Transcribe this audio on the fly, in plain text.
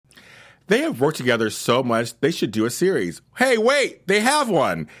They have worked together so much, they should do a series. Hey, wait, they have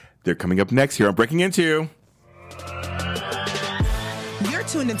one. They're coming up next here on Breaking Into. You're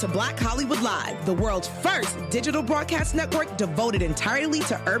tuned into Black Hollywood Live, the world's first digital broadcast network devoted entirely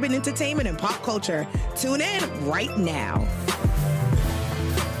to urban entertainment and pop culture. Tune in right now.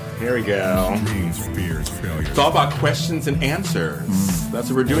 Here we go. Dreams, fears, failures. It's all about questions and answers. That's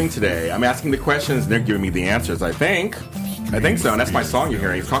what we're doing today. I'm asking the questions, and they're giving me the answers, I think. I think so, and that's my song you're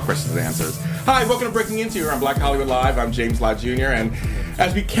hearing. It's called Questions and Answers. Hi, welcome to Breaking Into here on Black Hollywood Live. I'm James Lott Jr., and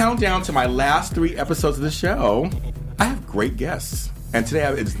as we count down to my last 3 episodes of the show, I have great guests. And today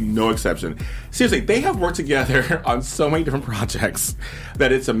it's no exception. Seriously, they have worked together on so many different projects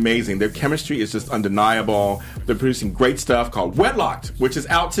that it's amazing. Their chemistry is just undeniable. They're producing great stuff called Wedlocked, which is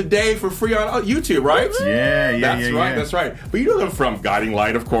out today for free on YouTube, right? That's right. But you know them from Guiding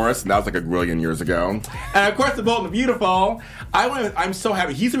Light, of course, and that was like a grillion years ago. And of course, The Bold and the Beautiful. I'm so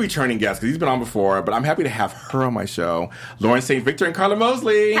happy. He's a returning guest because he's been on before, but I'm happy to have her on my show. Lauren St. Victor and Carla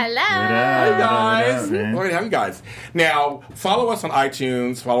Mosley. Hello. Hey, guys. Great to have you guys. Now, follow us on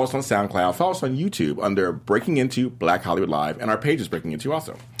iTunes, follow us on SoundCloud, follow us on YouTube under Breaking Into Black Hollywood Live, and our page is Breaking Into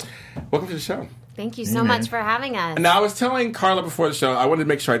also. Welcome to the show. Thank you so much for having us. Now, I was telling Carla before the show, I wanted to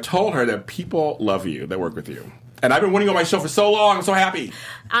make sure I told her that people love you that work with you. And I've been wanting you on my show for so long. I'm so happy.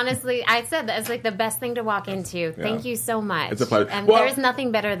 Honestly, I said that it's like the best thing to walk into. Thank you so much. It's a pleasure. And there is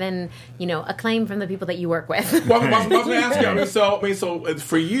nothing better than, acclaim from the people that you work with. Well, I was going to ask you. So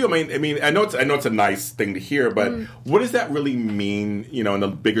for you, I know it's a nice thing to hear, but what does that really mean? In the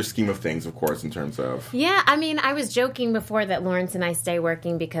bigger scheme of things, of course, in terms of. Yeah, I was joking before that Lawrence and I stay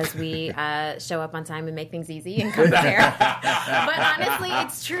working because we show up on time and make things easy and come here. But honestly,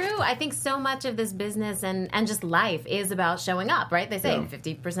 it's true. I think so much of this business and just life is about showing up, right? They say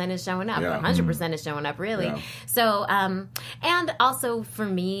 50% is showing up, 100% is showing up, really. Yeah. So, and also for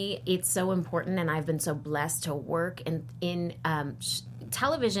me, it's so important, and I've been so blessed to work in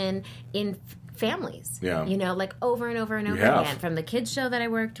television in families. Yeah. Like over and over and over again. From the kids show that I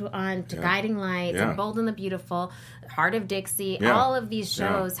worked on to Guiding Light to Bold and the Beautiful, Heart of Dixie, all of these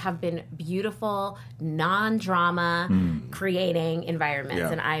shows have been beautiful, non-drama, creating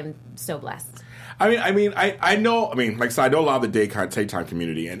environments, and I'm so blessed. I know like I said, I know a lot of the daytime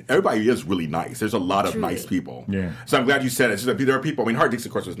community, and everybody is really nice. There's a lot of nice people. Yeah. So I'm glad you said it. It's just that there are people, Heart Dixie,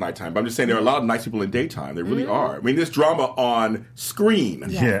 of course, was nighttime, but I'm just saying there are a lot of nice people in daytime. There really are. There's drama on screen.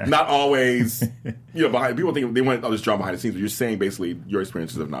 Yeah. Not always, behind. People think they want all this drama behind the scenes, but you're saying basically your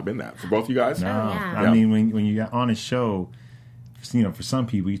experiences have not been that. For both of you guys? No. When you got on a show, for some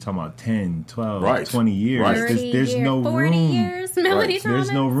people, you're talking about 10, 12, 20 years. Right. There's no 40 room. Years, Melody Thomas.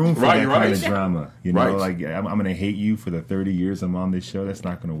 There's no room for that kind of drama. Like, I'm going to hate you for the 30 years I'm on this show. That's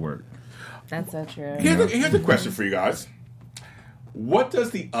not going to work. That's so true. Here's a question for you guys. What does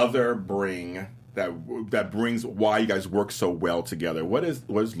the other bring that brings why you guys work so well together? What does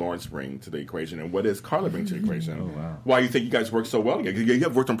Lawrence bring to the equation, and what does Carla bring to the equation? Oh, wow. Why you think you guys work so well together? You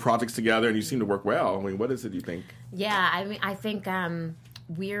have worked on projects together, and you seem to work well. What is it you think? Yeah, I think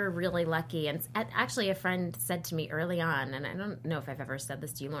we're really lucky. And actually, a friend said to me early on, and I don't know if I've ever said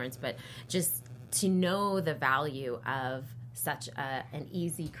this to you, Lawrence, but just to know the value of such an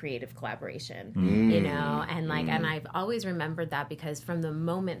easy creative collaboration, and I've always remembered that because from the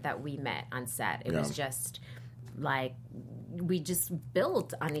moment that we met on set, it was just like we just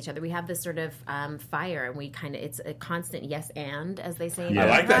built on each other. We have this sort of fire, and it's a constant yes and, as they say. I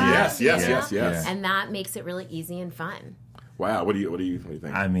like that. Yes. And that makes it really easy and fun. Wow. What do you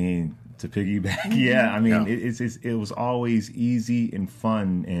think? To piggyback, it was always easy and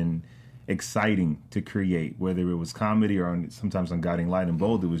fun and exciting to create, whether it was comedy or sometimes on Guiding Light and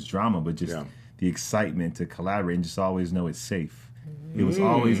Bold, it was drama, but just the excitement to collaborate and just always know it's safe. It was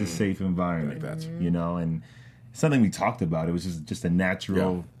always a safe environment, and something we talked about. It was just a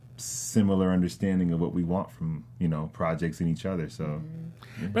natural, similar understanding of what we want from, projects and each other. So.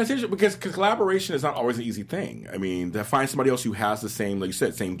 But it's interesting because collaboration is not always an easy thing. To find somebody else who has the same, like you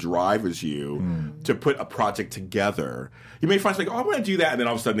said, same drive as you to put a project together. You may find something, I want to do that, and then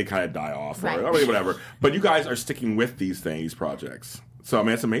all of a sudden they kind of die off or whatever. But you guys are sticking with these projects. So,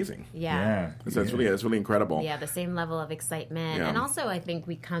 it's amazing. Yeah. It's really incredible. Yeah, the same level of excitement. Yeah. And also, I think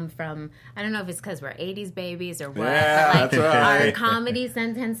we come from, I don't know if it's because we're 80s babies or what, but our comedy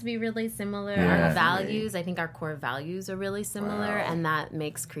tends to be really similar. Yeah. Our values, I think our core values are really similar, and that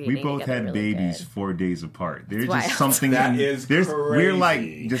makes creating We both had really babies good. 4 days apart. There's It's just something that is crazy. we're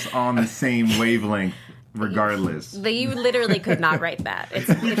like just on the same wavelength. regardless. You literally could not write that. It's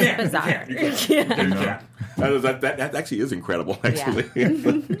bizarre. That actually is incredible, actually.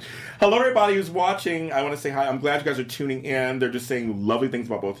 Hello, everybody who's watching. I want to say hi. I'm glad you guys are tuning in. They're just saying lovely things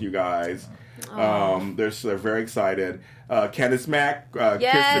about both of you guys. They're very excited. Candace Mack, yes,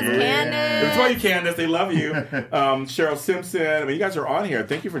 Candace. That's why you, Candace. They love you. Cheryl Simpson. I mean, you guys are on here.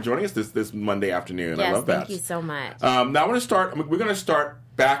 Thank you for joining us this Monday afternoon. Yes, I love that. Thank you so much. Now I want to start. We're going to start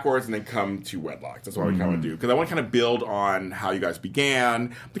backwards and then come to Wedlock. That's what we kind of do, because I want to kind of build on how you guys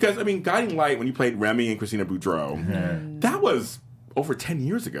began. Because I mean, Guiding Light, when you played Remy and Christina Boudreau, that was over 10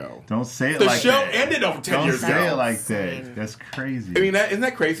 years ago. Don't say it the like The that. show ended over 10 years ago. Don't say it like that. That's crazy. I mean, isn't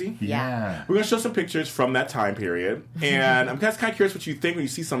that crazy? Yeah. We're going to show some pictures from that time period. And I'm just kind of curious what you think when you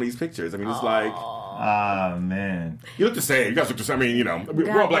see some of these pictures. I mean, it's like... Ah, man. You look the same. You guys look the same. I mean, you know,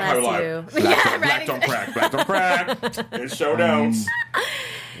 we're all Black Hollywood Live. Black don't crack. Black don't crack. It show don't.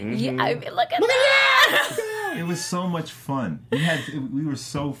 Yeah, I mean, look at that. It was so much fun. Had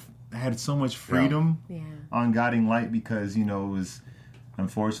so much freedom on Guiding Light, because, you know,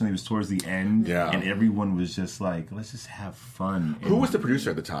 unfortunately it was towards the end, and everyone was just like, let's just have fun. Who was the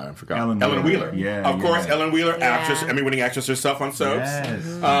producer at the time? I forgot. Ellen Wheeler. Yeah. Of course, Ellen Wheeler, actress, Emmy-winning actress herself on soaps. Yes.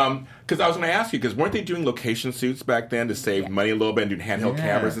 Because I was going to ask you, because weren't they doing location shoots back then to save money a little bit and doing handheld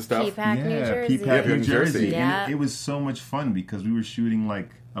cameras and stuff? P-PAC, New Jersey. P-PAC, New Jersey. Yeah. And it was so much fun because we were shooting like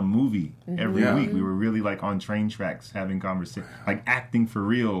a movie every week. We were really like on train tracks having conversations, like acting for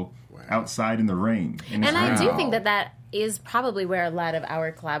real outside in the rain. And I do think that is probably where a lot of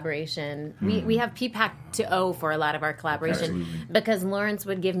our collaboration, we have PPAC to owe for a lot of our collaboration, because Lawrence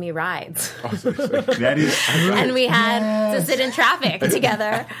would give me rides. That is true. And we had to sit in traffic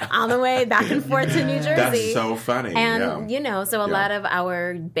together on the way back and forth to New Jersey. That's so funny. And, you know, so a lot of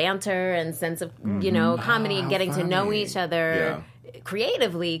our banter and sense of, you know, comedy and getting to know each other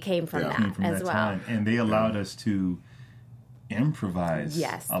creatively came from that as well. Time. And they allowed us to improvise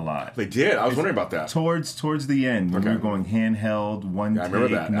a lot. They did. I was wondering about that. Towards the end, when we were going handheld, one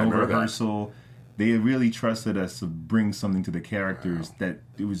take, no rehearsal. They really trusted us to bring something to the characters that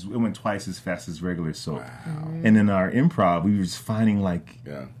it went twice as fast as regular soap. And in our improv, we were just finding like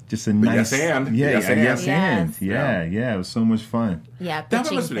just a nice yes and. Yeah, it was so much fun. Yeah,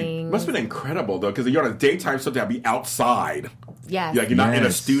 that must have been incredible though, because you're on a daytime soap to have be outside. Yes. Like you're not in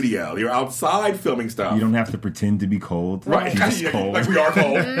a studio. You're outside filming stuff. You don't have to pretend to be cold. Right. You're just cold. Like we are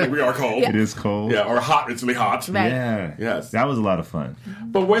cold. Like we are cold. It is cold. Yeah, or hot. It's really hot. Right. Yeah. Yes. That was a lot of fun.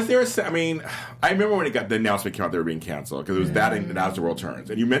 But was there I remember when the announcement came out they were being canceled, because it was that and As the World Turns.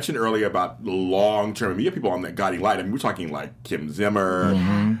 And you mentioned earlier about the long term. I mean, you have people on that Guiding Light. I mean, we're talking like Kim Zimmer.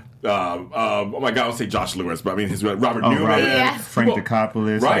 Oh my God, I'll say Josh Lewis, but I mean his Robert Newman, Frank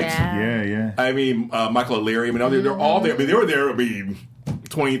Dicopoulos. Right. Yeah. I mean, Michael O'Leary. I mean, they're all there. I mean, they were there. I mean,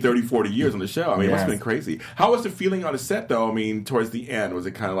 20, 30, 40 years on the show. I mean, it must have been crazy. How was the feeling on the set, though? I mean, towards the end, was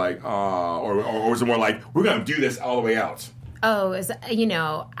it kind of like, or was it more like, we're going to do this all the way out? Oh, you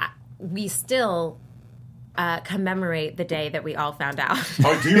know, we still commemorate the day that we all found out.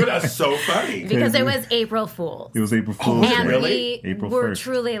 Oh, dude, that's so funny. Because it was April Fool's. It was April Fool's. And really? we were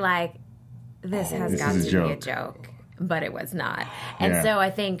truly like, this has got to be a joke. But it was not. And so I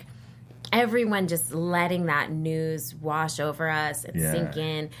think everyone just letting that news wash over us and sink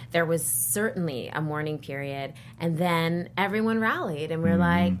in. There was certainly a mourning period. And then everyone rallied. And we're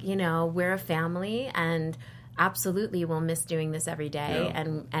like, you know, we're a family. And absolutely we'll miss doing this every day.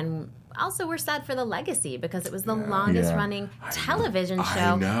 And also, we're sad for the legacy, because it was the longest running television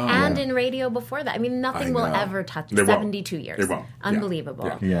show and in radio before that. I mean, nothing will ever touch 72 years. They won't.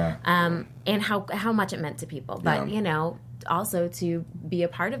 Unbelievable. And how much it meant to people. But, you know, also to be a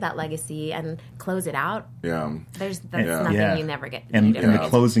part of that legacy and close it out. That's nothing you never get. And the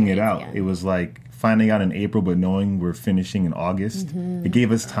closing it out, it was like finding out in April, but knowing we're finishing in August. It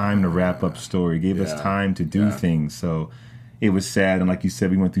gave us time to wrap up story. It gave us time to do things. So it was sad, and like you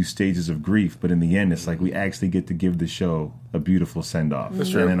said, we went through stages of grief, but in the end, it's like we actually get to give the show a beautiful send-off. That's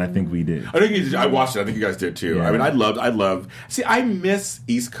true. And I think we did. I watched it. I think you guys did, too. Yeah. I mean, I loved... See, I miss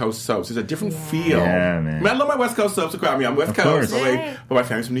East Coast soaps. It's a different feel. Yeah, man. I mean, I love my West Coast soaps. I mean, I'm West Coast, but my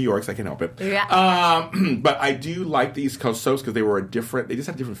family's from New York, so I can't help it. Yeah. But I do like the East Coast soaps because they just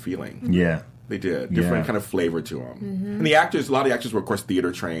had a different feeling. Yeah. They did. Different kind of flavor to them. And the actors, a lot of the actors were, of course,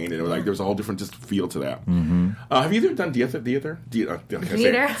 theater trained, and it was like there was a whole different just feel to that. Have you ever done theater? Theater.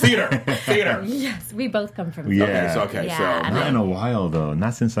 Yes, we both come from theater. Okay. Not in a while, though.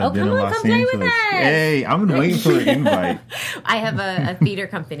 Not since I've been in Los Angeles. Hey, I'm waiting for an invite. I have a theater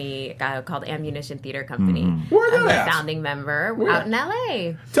company called Ammunition Theater Company. Where's I'm that? a founding member out in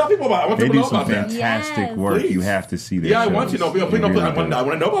LA. Tell people about it. I want they people do to know some about that. fantastic work. Please. You have to see this. I want you to know. I want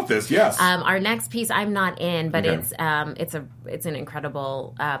to know about this. Yes. Our next piece I'm not in, but it's an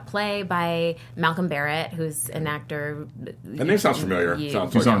incredible play by Malcolm Barrett, who's an actor. That name sounds familiar. He's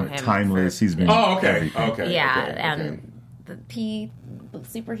on Timeless. He's been. Oh, okay. Yeah, okay. and the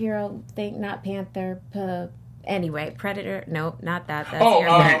superhero thing, not Panther. Anyway, Predator. No, not that. That's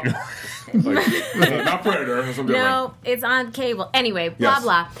not Predator. That's something no, it's on cable. Anyway, blah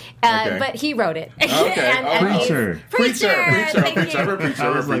blah. But he wrote it. Preacher. Yes,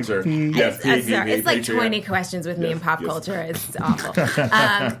 it's like 20 questions with me in pop culture. It's awful.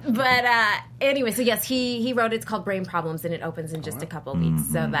 But anyway, so yes, he wrote it. It's called Brain Problems, and it opens in just a couple weeks.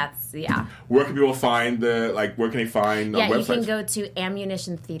 So that's Where can people find where can they find? Yeah, you can go to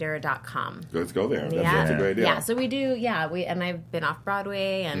ammunitiontheater.com. Let's go there. That's a great idea. Yeah, so we do. Yeah, and I've been off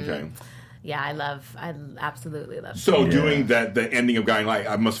Broadway, and I absolutely love. So doing the ending of Guiding Light,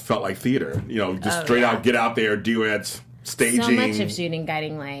 I must have felt like theater. Just straight out, get out there, do it, staging. So much of shooting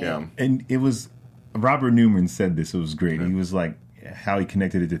Guiding Light. Yeah, and it was Robert Newman said this. It was great. He was like how he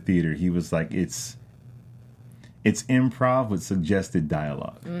connected it to theater. He was like it's improv with suggested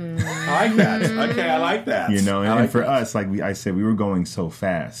dialogue. I like that. Okay, I like that. And for us, like I said, we were going so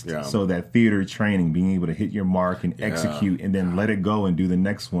fast. Yeah. So that theater training, being able to hit your mark and execute and then let it go and do the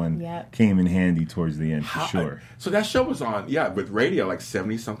next one came in handy towards the end, for sure. So that show was on, with radio, like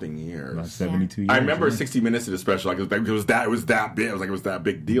 70-something years. About 72 years. I remember 60 Minutes did a special, like it was that big. It was that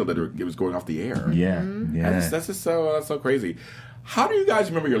big deal that it was going off the air. Yeah, yeah. That's just so crazy. How do you guys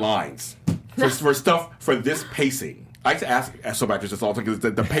remember your lines? For stuff for this pacing. I like to ask soap actors this all the time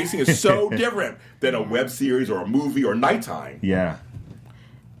because the pacing is so different than a web series or a movie or nighttime. Yeah.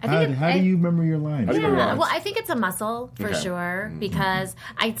 How do you remember your lines? Well, I think it's a muscle for sure because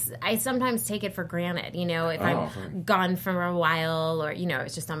I sometimes take it for granted. If I'm gone for a while or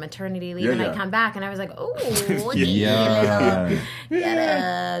it's just on maternity leave and I come back and I was like,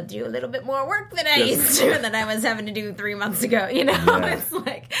 gotta do a little bit more work than I used to that I was having to do 3 months ago. It's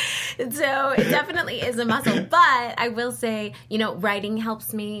like so it definitely is a muscle. But I will say, writing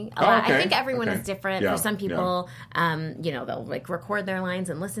helps me a lot. I think everyone is different. For some people, they'll like record their lines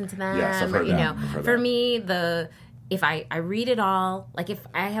and listen to them. Yes, I've heard that. For me, if I read it all, like if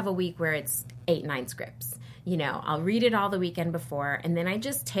I have a week where it's 8-9 scripts, I'll read it all the weekend before, and then I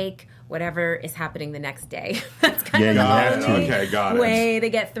just take whatever is happening the next day. That's kind of the only way to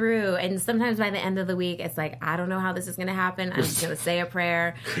get through. And sometimes by the end of the week, it's like, I don't know how this is going to happen. I'm just going to say a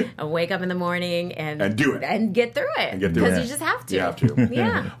prayer and wake up in the morning and do it. And get through it. Because you just have to. You have to.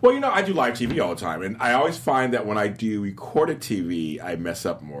 Yeah. Well, I do live TV all the time. And I always find that when I do recorded TV, I mess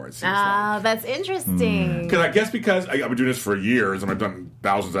up more, it seems like. That's interesting. Because I've been doing this for years and I've done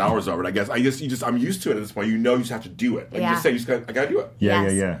thousands of hours of it. I guess I'm used to it at this point. You just have to do it. Like you just say, I got to do it.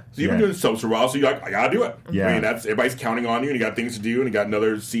 Yeah. So you've been doing soaps for a while, so you're like, I gotta do it. Yeah. I mean, everybody's counting on you, and you got things to do, and you got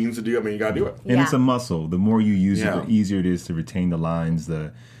another scenes to do. I mean, you gotta do it. And it's a muscle. The more you use it, the easier it is to retain the lines.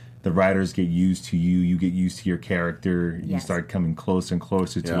 The writers get used to you. You get used to your character. You start coming closer and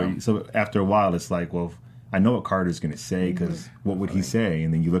closer to it. So after a while, it's like, well, I know what Carter's going to say because what would he say?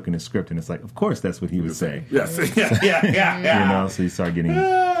 And then you look in the script and it's like, of course, that's what he would say. Yes, yeah. So you start getting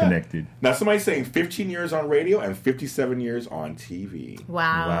connected. Now somebody's saying 15 years on radio and 57 years on TV.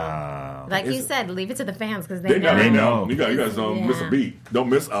 Wow. Like you said, leave it to the fans because they know. They know. You guys don't miss a beat. Don't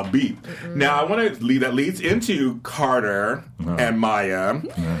miss a beat. Mm-mm. Now I want to lead that leads into Carter and Maya.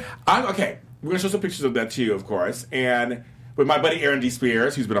 Okay, we're going to show some pictures of that too, of course, and. With my buddy Aaron D.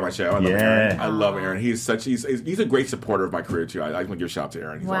 Spears, who's been on my show. I love Aaron. He's a great supporter of my career too. I want to give a shout out to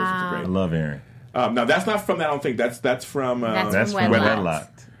Aaron. He's always such a great. I love Aaron. Now that's not from that. I don't think that's from. That's from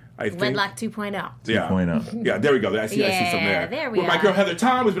Wedlocked. Wedlock 2.0. Yeah. 2.0 Yeah, there we go. I see something there. There we are. My girl Heather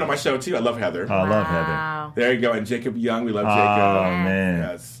Tom has been on my show too. I love Heather. I love Heather. There you go. And Jacob Young, we love Jacob. Oh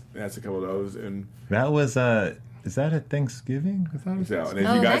man, that's a couple of those. And that was Is that at Thanksgiving? And you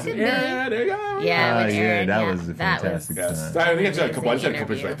guys, there you go. Yeah, that was a fantastic time. I think I just had a couple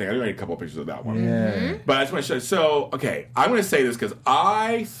pictures. I think I made a couple of pictures of that one. Yeah. Mm-hmm. But I just want to show. So, okay, I'm going to say this because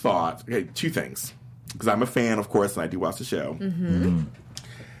I thought two things because I'm a fan, of course, and I do watch the show. Mm-hmm.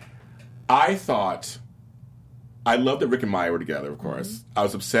 I thought. I love that Rick and Maya were together, of course. Mm-hmm. I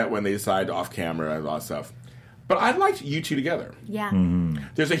was upset when they decided off camera and all that stuff. But I liked you two together. Yeah. Mm-hmm.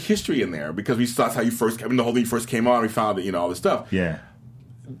 There's a history in there because we saw how you first, when the whole thing first came on, we found that, all this stuff. Yeah.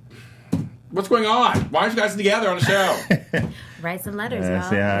 What's going on? Why aren't you guys together on the show? Write some letters, that's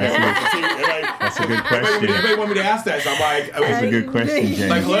a good question. Everybody want me to ask that, so I'm like... That's a good question, James.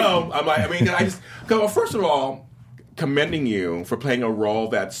 Like, hello? Well, first of all, commending you for playing a role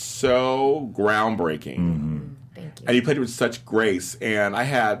that's so groundbreaking. Mm-hmm. Thank you. And you played it with such grace. And I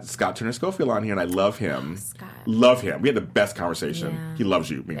had Scott Turner Schofield on here, and I love him. Scott. Love him. We had the best conversation. Yeah. He loves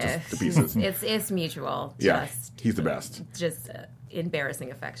you. I mean, just to pieces. It's mutual. Yeah, he's the best. Just embarrassing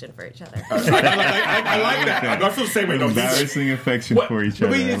affection for each other. I like that. I feel the same way. No, Embarrassing affection for each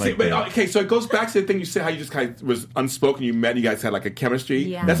other. Okay, so it goes back to the thing you said, how you just kind of was unspoken. You met, and you guys had like a chemistry.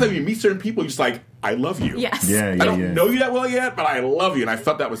 Yeah. That's how you meet certain people. You're just like, I love you. Yes. Yeah, I don't know you that well yet, but I love you, and I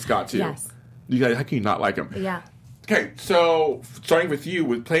felt that with Scott too. Yes. You guys, how can you not like him? Yeah. Okay, so starting with you,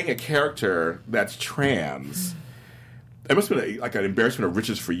 with playing a character that's trans, it must have been like an embarrassment of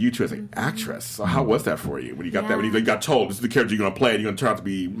riches for you too as an actress. So how was that for you when you got that? When you got told this is the character you're going to play, and you're going to turn out to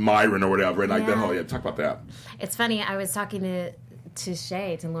be Myron or whatever, and like that whole talk about that. It's funny. I was talking to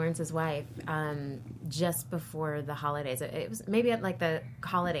Shay, to Lawrence's wife, just before the holidays. It was maybe at like the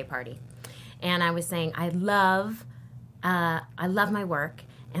holiday party, and I was saying I love my work,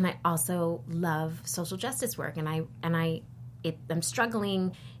 and I also love social justice work, and I'm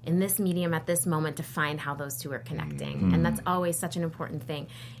struggling in this medium at this moment to find how those two are connecting, and that's always such an important thing.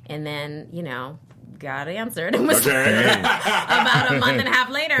 And then God answered and was about a month and a half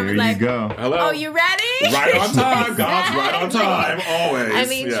later. I was like, go. Hello. Oh, you ready? Right on time. God's right on time. Always. I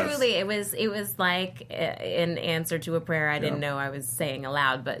mean, yes. truly, it was like an answer to a prayer I didn't know I was saying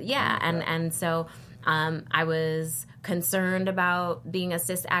aloud. But and so I was concerned about being a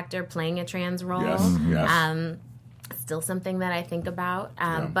cis actor playing a trans role. Yes. Still something that I think about.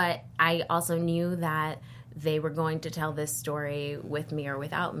 But I also knew that they were going to tell this story with me or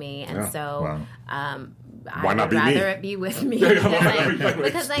without me, and so I would rather it be with me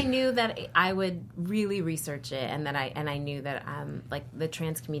because I knew that I would really research it, and that I knew that like the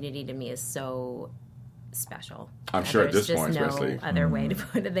trans community to me is so special. I'm sure at this point, there's especially. no other way to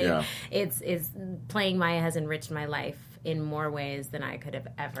put it. It's playing Maya has enriched my life in more ways than I could have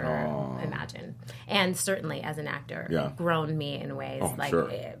ever imagined, and certainly as an actor, grown me in ways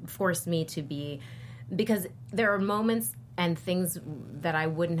it forced me to be. Because there are moments and things that I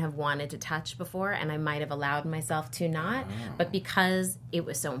wouldn't have wanted to touch before, and I might have allowed myself to not. But because it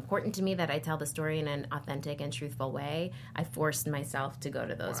was so important to me that I tell the story in an authentic and truthful way, I forced myself to go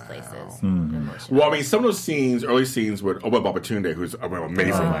to those places emotionally. Well, I mean, some of those scenes, early scenes with Oba Babatunde, who's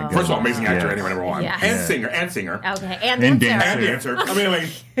amazing. First of all, amazing actor, anyway, number one. Yes. And singer. Okay, and dancer. I mean,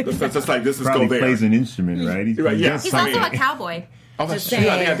 that's just like, this is Probably go there. plays an instrument, right? He's also a cowboy. Oh, that's true.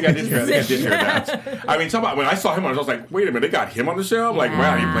 I think I did hear that. I mean, talk about when I saw him on, I was like, wait a minute, they got him on the show? I'm like,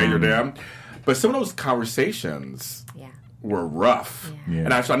 wow, he played your dad. But some of those conversations were rough. Yeah.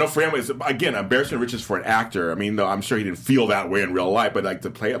 And I know for him, it's, again, embarrassing riches for an actor. I mean, though I'm sure he didn't feel that way in real life, but like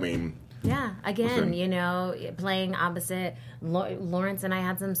to play, I mean... Yeah, again, playing opposite. Lawrence and I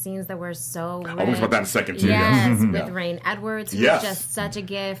had some scenes that were so rich. I'll talk about that in a second, too. Yes, with Rain Edwards, who was just such a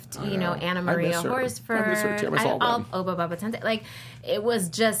gift. Anna Maria Horsford, Oba Babatunde. Like, it was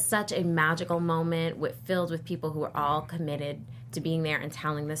just such a magical moment filled with people who were all committed to being there and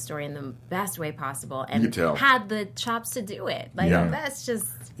telling this story in the best way possible, and had the chops to do it. Like, that's just...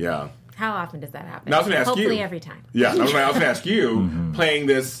 Yeah. How often does that happen? Now, I was going to ask Hopefully you. every time. Yeah, I was going to ask you, playing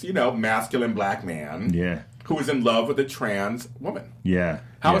this, masculine black man who is in love with a trans woman. Yeah.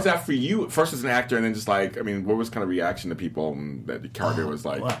 How was that for you, first as an actor, and then just like, I mean, what was kind of reaction to people that the character was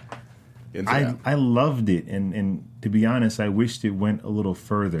like? I loved it, and to be honest, I wished it went a little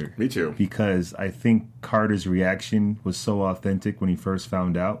further. Me too. Because I think Carter's reaction was so authentic when he first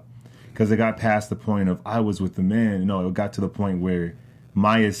found out. Because it got past the point of, I was with the man. No, it got to the point where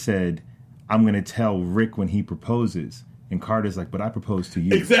Maya said, I'm going to tell Rick when he proposes. And Carter's like, but I proposed to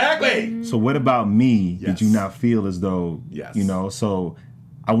you. Exactly. So what about me? Did you not feel as though, so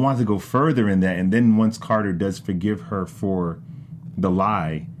I want to go further in that. And then once Carter does forgive her for the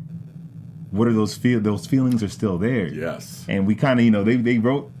lie, what are those feelings are still there. Yes. And we kind of, they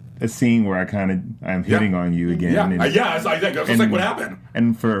wrote a scene where I'm hitting on you again. Yeah, and, it's like what happened?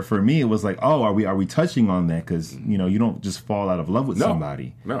 And for me, it was like, oh, are we touching on that? Because you don't just fall out of love with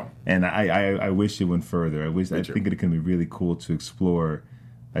somebody. No. And I wish it went further. I think it can be really cool to explore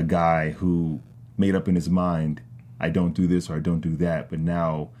a guy who made up in his mind, I don't do this or I don't do that, but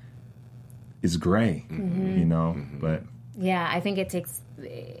now it's gray. But yeah, I think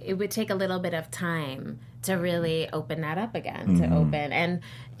it would take a little bit of time to really open that up again, to open.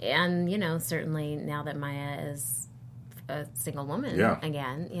 And certainly now that Maya is a single woman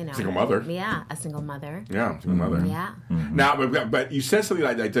again, Single mother. Yeah, a single mother. Yeah, single mother. Yeah. Now, but you said something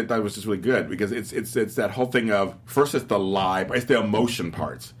like that was just really good, because it's that whole thing of, first it's the lie, but it's the emotion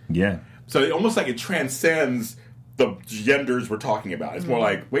part. Yeah. So almost like it transcends the genders we're talking about. It's more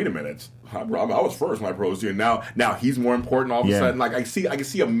like, wait a minute, I was first when I proposed to you, and now he's more important all of a sudden. Like I can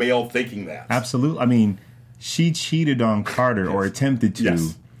see a male thinking that. Absolutely. I mean, she cheated on Carter or attempted to.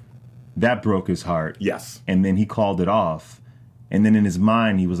 Yes. That broke his heart. Yes. And then he called it off. And then in his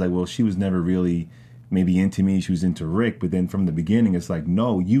mind, he was like, well, she was never really maybe into me. She was into Rick. But then from the beginning, it's like,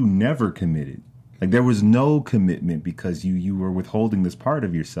 no, you never committed. Like, there was no commitment because you were withholding this part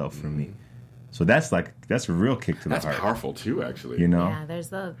of yourself from me. So that's a real kick to the heart. That's powerful too, actually. You know? Yeah,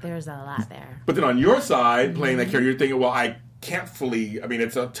 there's a lot there. But then on your side, playing that character, you're thinking, well, I can't fully. I mean,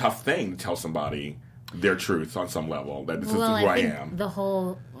 it's a tough thing to tell somebody their truth on some level. That this is who I am. The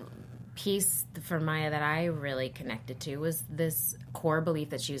whole piece for Maya that I really connected to was this core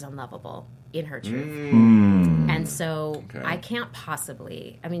belief that she was unlovable in her truth. And so I can't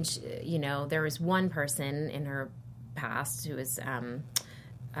possibly. I mean, there was one person in her past who was.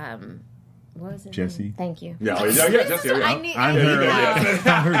 What was it? Jesse. Thank you. Yeah, Jesse. I'm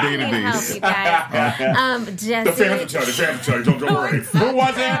her database. Help you guys. Jesse. The fans will tell you. Don't worry. Who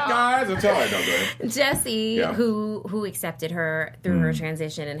was it, guys? I'll tell you. Jesse, who accepted her through her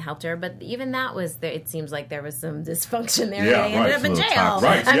transition and helped her, but even that was there. It seems like there was some dysfunction there. Yeah, they ended up in jail.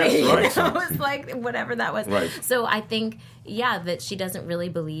 Right. It was like whatever that was. Right. So I think, that she doesn't really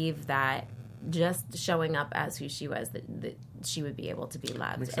believe that just showing up as who she was, that she would be able to be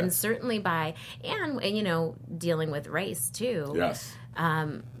loved. And certainly and dealing with race too. Yes.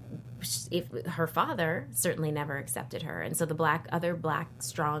 If her father certainly never accepted her, and so the other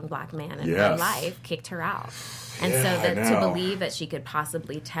strong black man in her Yes. life kicked her out. And Yeah, so I to know. believe that she could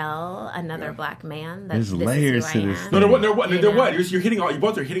possibly tell another black man that There's this layers is who to I this am. thing. No, there was. You're hitting all. You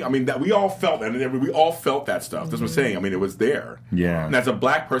both are hitting. I mean, that we all felt, and we all felt that stuff. That's what I'm saying. I mean, it was there. Yeah. And as a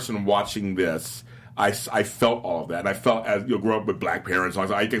black person watching this, I felt all of that, and I felt as you grow up with black parents. I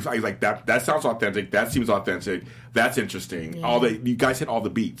was like that. That sounds authentic. That seems authentic. That's interesting. Yeah. You guys hit all the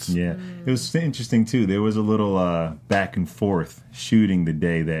beats. Yeah. It was interesting, too. There was a little back and forth shooting the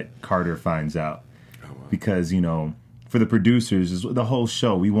day that Carter finds out. Because, for the producers, the whole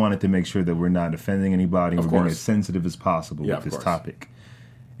show, we wanted to make sure that we're not offending anybody. We're being as sensitive as possible with this topic.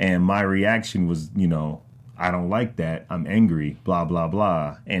 And my reaction was, I don't like that. I'm angry, blah, blah,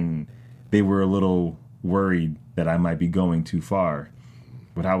 blah. And they were a little worried that I might be going too far.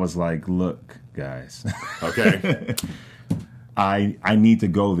 But I was like, look, guys. Okay. I need to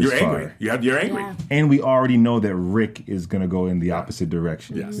go this far. Angry. You're angry. Yeah. And we already know that Rick is going to go in the opposite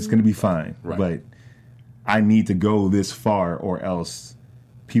direction. Yes. It's going to be fine. Right. But I need to go this far or else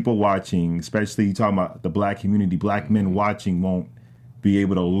people watching, especially you talking about the black community, black men watching won't be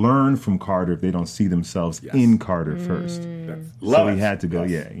able to learn from Carter if they don't see themselves in Carter first. So we had to go,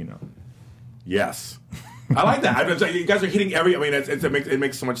 Yes. I like that. I mean, you guys are hitting every. I mean, it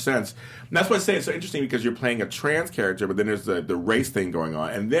makes so much sense. And that's why I say it's so interesting because you're playing a trans character, but then there's the race thing going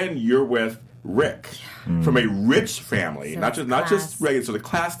on, and then you're with Rick from a rich family, So not just regular. So the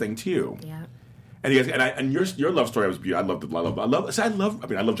class thing too. Yeah. And you guys, and your love story was beautiful.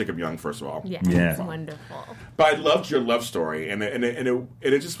 I love Jacob Young first of all. Yeah. Yeah. It's wonderful. But I loved your love story, and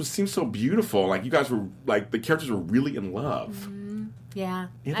it just seemed so beautiful. Like you guys were like the characters were really in love. Yeah.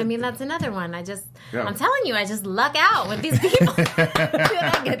 I mean, that's another one. I'm telling you, I just luck out with these people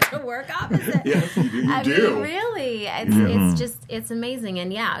that I get to work opposite. Yes, you do. I mean, really, it's amazing.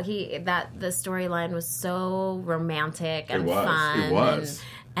 And the storyline was so romantic and fun. It was.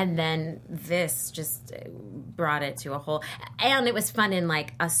 And then this just brought it to a whole... And it was fun in,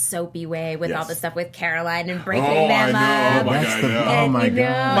 like, a soapy way with all the stuff with Caroline and breaking them up. Oh, my God. Oh, my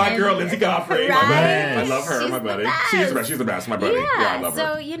God. My girl, Lindsay Godfrey. Right? My buddy. I love her, She's my buddy. the best. She's the best, my buddy. Yeah, I love her.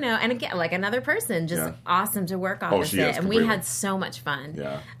 So, and again, like another person, just awesome to work opposite. she is, and we completely. had so much fun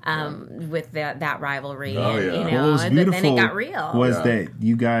with that rivalry. Oh, yeah. What was but beautiful then it got real. was that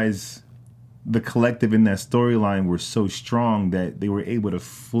you guys, the collective in that storyline were so strong that they were able to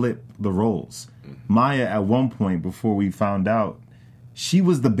flip the roles. Maya, at one point, before we found out, she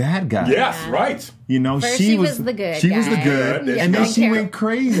was the bad guy. Yes, right. First she was the good She was the guy. good, Yeah, and then she she went went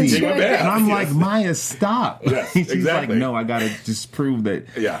crazy. She went bad. And I'm Yes. like, Maya, stop. Yes, She's exactly. like, no, I gotta just prove that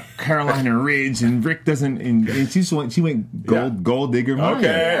Yeah. Carolina Ridge and Rick doesn't. And she went gold digger Maya.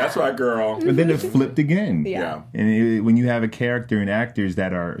 Okay, that's right, girl. And then it flipped again. Yeah. And when you have a character and actors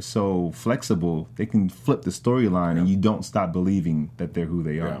that are so flexible, they can flip the storyline, and you don't stop believing that they're who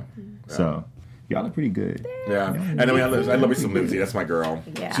they are. So y'all are pretty good. Yeah. And then I love me some Lindsay. That's my girl.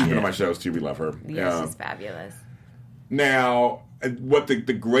 Yeah. She's been on my shows too. We love her. Yeah, she's fabulous. Now, what the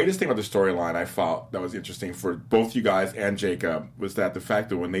greatest thing about the storyline I felt that was interesting for both you guys and Jacob was that the fact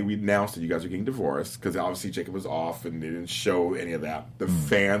that when we announced that you guys were getting divorced, because obviously Jacob was off and they didn't show any of that, the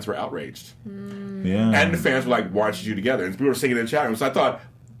fans were outraged. Yeah. And the fans were like, why aren't you two together? And people were singing in the chat room. So I thought,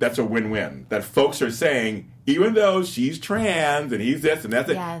 that's a win-win. That folks are saying, even though she's trans and he's this and that's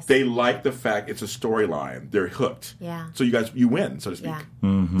it, they like the fact it's a storyline. They're hooked. Yeah. So you win, so to speak. Yeah.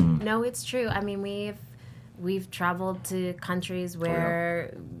 Mm-hmm. No, it's true. I mean, we've traveled to countries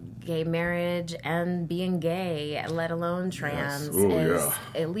where gay marriage and being gay, let alone trans, is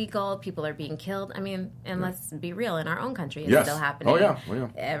illegal. People are being killed. I mean, and let's be real, in our own country, it's still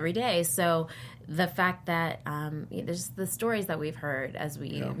happening every day. So the fact that there's the stories that we've heard as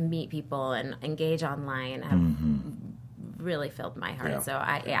we meet people and engage online have really filled my heart. So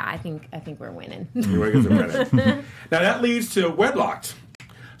I think we're winning. Now that leads to Wedlocked.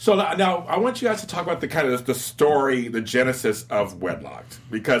 So now I want you guys to talk about the kind of the story, the genesis of Wedlocked,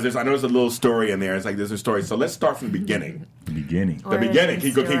 because I know there's a little story in there. It's like there's a story. So let's start from the beginning. The beginning. Can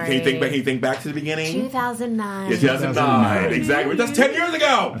you think back to the beginning? 2009. Yeah, 2009. Exactly. That's 10 years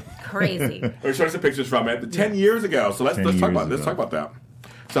ago. Crazy. We're showing some pictures from it. 10 years ago. So let's talk about that.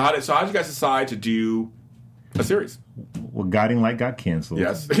 So how did you guys decide to do a series? Well, Guiding Light got canceled.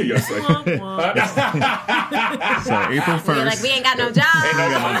 Yes. So April 1st. We're like, we ain't got no job.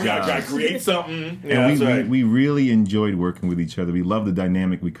 Gotta create something. And we really enjoyed working with each other. We love the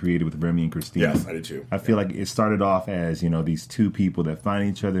dynamic we created with Remy and Christina. Yes, I did too. I feel like it started off as, these two people that find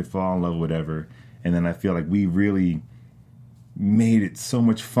each other, fall in love, whatever. And then I feel like we really made it so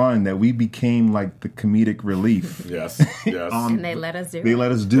much fun that we became like the comedic relief. Yes. And they let us do it. They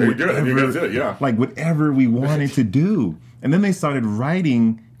let us do it. Like whatever we wanted to do. And then they started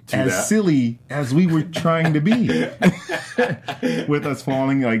writing as silly as we were trying to be. With us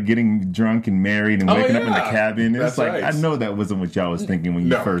falling, like getting drunk and married and waking up in the cabin. It's like, I know that wasn't what y'all was thinking when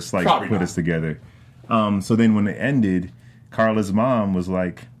you first put us together. So then when it ended, Carla's mom was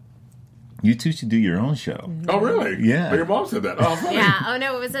like, you two should do your own show. Oh, really? Yeah. Oh, your mom said that. Oh, funny. Yeah. Oh,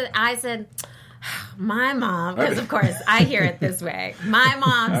 no, I said, my mom, because of course I hear it this way. My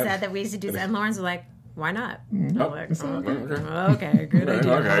mom said that we should do that. And Lawrence was like, why not? I'm like, okay, good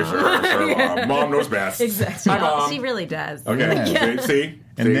idea. Okay, sure. Mom knows best. Exactly. Hi, Mom. She really does. Okay. See?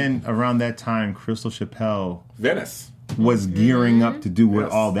 And then around that time, Crystal Chappelle Venice was gearing up to do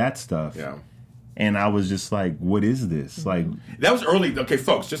all that stuff. Yeah. And I was just like, what is this? Like, that was early. Okay,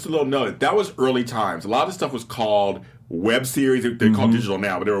 folks, just a little note. That was early times. A lot of stuff was called web series. They're called digital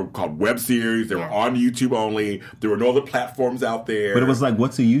now, but they were called web series. They were on YouTube only. There were no other platforms out there. But it was like,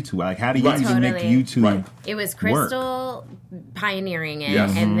 what's a YouTube? Like, how do you even make YouTube It was Crystal pioneering it,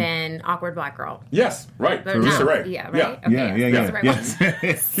 and then Awkward Black Girl. Yes, right. Lisa Ray. Yeah, right? Yeah. Okay, Yeah.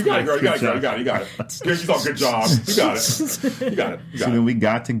 Yes. You got it, girl. You got it. You thought good job. You got it. So then we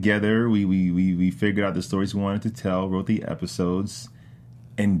got together. We figured out the stories we wanted to tell, wrote the episodes,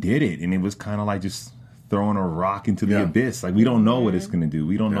 and did it. And it was kind of like just throwing a rock into the abyss. Like, we don't know what it's going to do.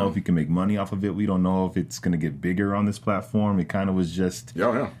 We don't know if you can make money off of it. We don't know if it's going to get bigger on this platform. It kind of was just...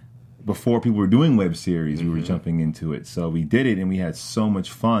 Before people were doing web series, we were jumping into it. So we did it, and we had so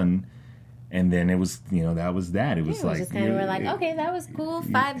much fun. And then it was, that was that. It was like... just kind of we're like, okay, that was cool.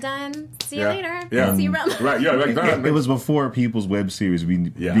 5 done. See you later. Yeah. See you around. Right, it was before people's web series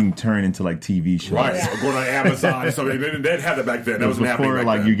being turned into, like, TV shows. Right. Going on Amazon. So they didn't have that back then. That wasn't happening back then.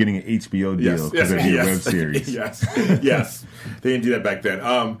 Like, you're getting an HBO deal because of your web series. Yes. They didn't do that back then.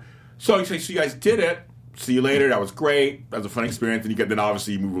 So you guys did it. See you later. That was great. That was a fun experience. And then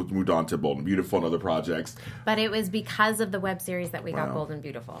obviously you moved on to Bold and Beautiful and other projects. But it was because of the web series that we got Bold and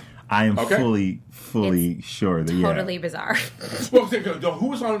Beautiful. I am fully sure that totally bizarre. Well, who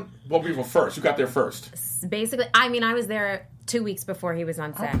was on Bold and Beautiful first? Who got there first? Basically, I mean, I was there 2 weeks before he was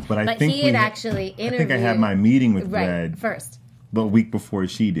on set. But he had actually interviewed. I think I had my meeting with Brad first. The week before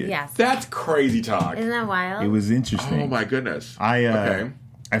she did. Yes. That's crazy talk. Isn't that wild? It was interesting. Oh my goodness.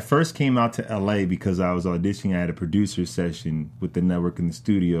 I first came out to LA because I was auditioning. I had a producer session with the network in the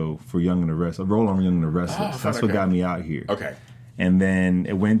studio for Young and the Restless, a role on Young and the Restless. That's what got me out here. Okay. And then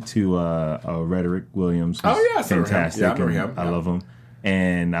it went to Rhetoric Williams. Fantastic. I love him.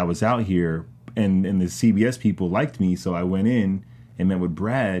 And I was out here, and the CBS people liked me, so I went in and met with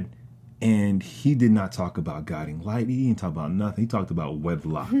Brad, and he did not talk about Guiding Light. He didn't talk about nothing. He talked about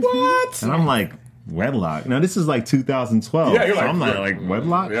Wedlock. What? And I'm like... Wedlock. Now, this is like 2012. Yeah, you're so I'm like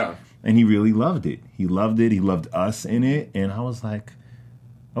Wedlock? Yeah. And he really loved it. He loved it. He loved us in it. And I was like,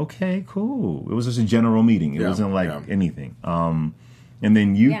 okay, cool. It was just a general meeting. It wasn't like anything. And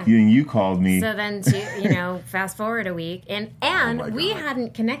then you called me. So then, fast forward a week. And we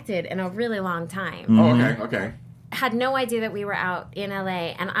hadn't connected in a really long time. Oh, okay. Had no idea that we were out in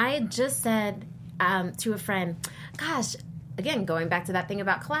LA. And I had just said to a friend, gosh, again, going back to that thing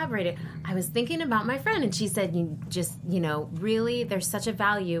about collaborating, I was thinking about my friend, and she said, you just, really, there's such a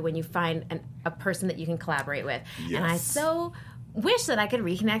value when you find a person that you can collaborate with. Yes. And I so wish that I could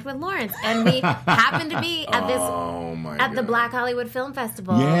reconnect with Lawrence, and we happened to be at this the Black Hollywood Film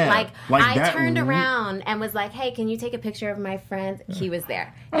Festival. Yeah, I turned around and was like, "Hey, can you take a picture of my friend?" He was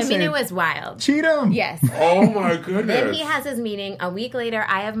there. I mean, it was wild. Cheat him. Yes. Oh my goodness. Then he has his meeting. A week later,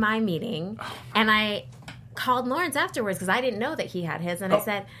 I have my meeting, and I called Lawrence afterwards because I didn't know that he had his, and I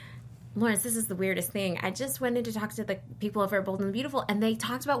said, Lawrence, this is the weirdest thing. I just went in to talk to the people over at Bold and the Beautiful, and they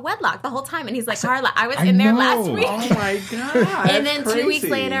talked about Wedlock the whole time. And he's like, Carla, I was in there last week. Oh, my God. And then 2 weeks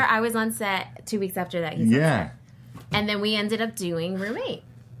later, I was on set. 2 weeks after that, he's on set. And then we ended up doing Roommate.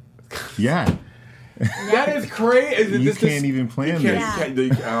 Yeah. That is crazy. You can't even plan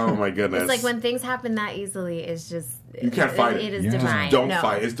this. Oh, my goodness. It's like when things happen that easily, it's just... You can't fight it. It is divine. Don't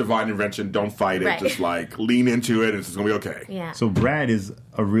fight. It's divine intervention. Don't fight it. Right. Just like lean into it and it's just going to be okay. Yeah. So Brad is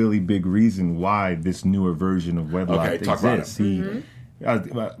a really big reason why this newer version of Wedlock exists. He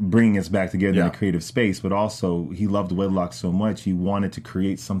bringing us back together in a creative space, but also he loved Wedlock so much he wanted to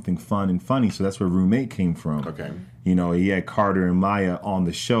create something fun and funny. So that's where Roommate came from. Okay. You know, he had Carter and Maya on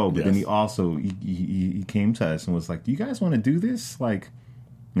the show, but then he also he came to us and was like, "Do you guys want to do this? Like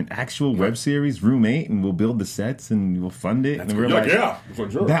an actual web series, Roommate, and we'll build the sets and we'll fund it." And we're like, "Yeah,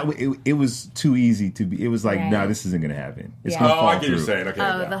 for sure." It was too easy to be. It was like, no, this isn't going to happen. It's going to fall I get through. what you're saying.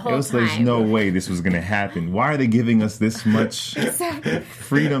 Okay. The whole time. There's no way this was going to happen. Why are they giving us this much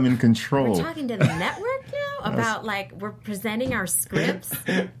freedom and control? We're talking to the network now about like we're presenting our scripts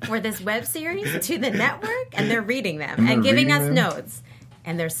for this web series to the network, and they're reading them and giving us notes.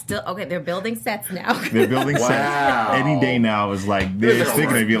 And they're still they're building sets now. They're building sets. Any day now is like they're still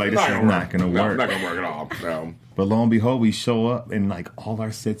going to be like, this is not going to work. Not going to work at all. No. But lo and behold, we show up and like all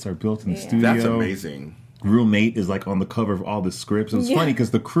our sets are built in the studio. That's amazing. Roommate is like on the cover of all the scripts. It was funny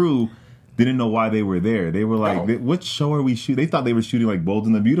because the crew didn't know why they were there. They were like, "What show are we shooting?" They thought they were shooting like Bold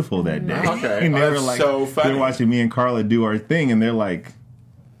and the Beautiful that day. Okay, and they were like, so funny. They're watching me and Carla do our thing, and they're like,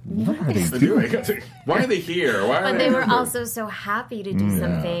 "What are they doing? Why are they here? But they were also so happy to do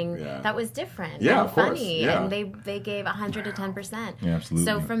something that was different and of course. funny, and they gave 110%. Yeah, absolutely.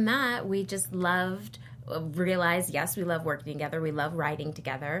 So from that, we just realized, yes, we love working together, we love writing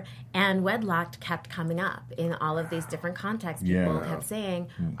together, and Wedlock kept coming up in all of these different contexts. People kept saying,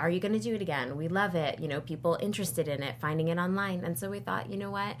 "Are you going to do it again? We love it." You know, people interested in it, finding it online, and so we thought, you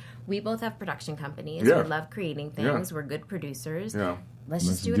know what? We both have production companies. We love creating things. We're good producers. Let's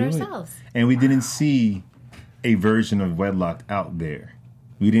just do it ourselves. And we didn't see a version of Wedlock out there.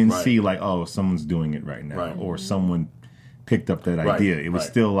 We didn't see like, oh, someone's doing it right now, or someone picked up that idea. It was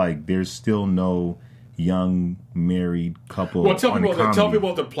still like there's still no young married couple. Well, tell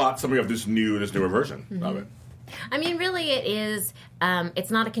people to plot something of this newer version of it. I mean, really, it is.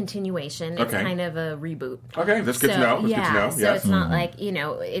 It's not a continuation. It's kind of a reboot. Okay, that's good to know. That's good to know. So it's not like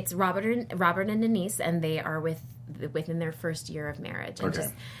it's Robert and Denise, and they are within their first year of marriage,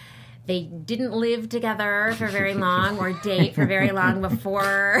 and they didn't live together for very long or date for very long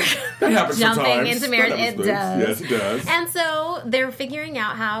before jumping into marriage. It does. Yes, it does. And so they're figuring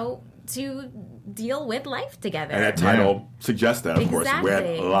out how to deal with life together. And that title suggests that, of course,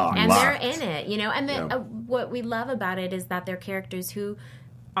 Wedlock. And they're in it, and what we love about it is that they're characters who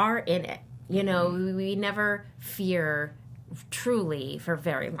are in it. You know, we never fear truly for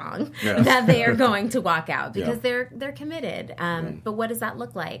very long that they are going to walk out because they're committed. But what does that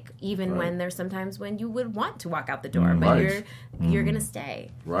look like? Even when there's sometimes when you would want to walk out the door, but you're going to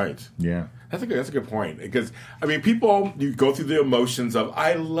stay. Right. Yeah. That's a good point, because I mean, people, you go through the emotions of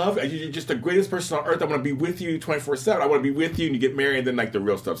I love you, you're just the greatest person on earth. I want to be with you 24/7. I want to be with you, and you get married, and then like the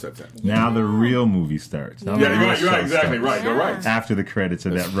real stuff sets in. Now the real movie starts. You're right, exactly right. You're right. After the credits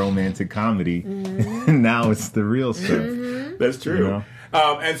of that romantic comedy, now it's the real stuff. That's true. You know?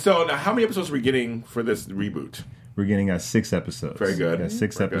 And so now, how many episodes are we getting for this reboot? We're getting 6 episodes. Very good. Yeah,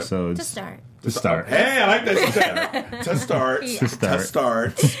 6 episodes. To start. To start. Hey, I like that. To start. To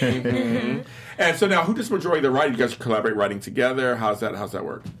start. Mm-hmm. And so now, who does the majority of the writing? You guys collaborate writing together. How's that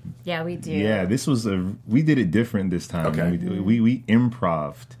work? Yeah, we do. Yeah, we did it different this time. Okay. We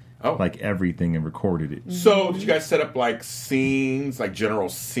improv'd like everything and recorded it. So did you guys set up like scenes, like general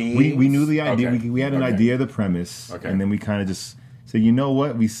scenes? We knew the idea. Okay. We had an idea of the premise, and then we kind of just said, you know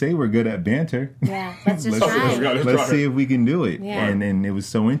what? We say we're good at banter. Yeah, let's just try. Let's see if we can do it. Yeah. And it was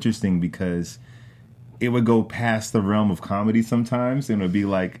so interesting because it would go past the realm of comedy sometimes, and it would be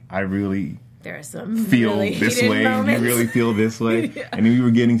like, I really there are some feel really this heated way, moments. you really feel this way. And then we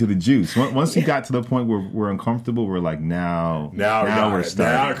were getting to the juice. Once you got to the point where we're uncomfortable, we're like, now we're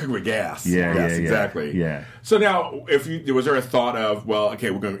starting. Now cook with gas. Yes, exactly. Yeah. So now, was there a thought of, well, okay,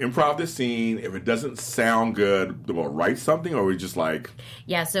 we're going to improv this scene. If it doesn't sound good, then we'll write something, or we just like...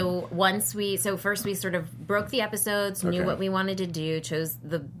 Yeah, so first we sort of broke the episodes, knew what we wanted to do, chose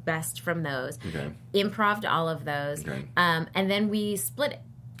the best from those, improv'd all of those, and then we split it.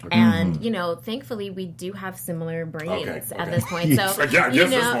 Okay. And, thankfully, we do have similar brains at this point. So,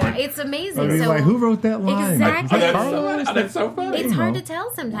 it's amazing. So, like, who wrote that line? Exactly. That's so funny. It's hard to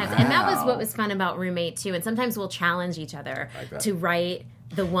tell sometimes. Wow. And that was what was fun about Roommate, too. And sometimes we'll challenge each other to write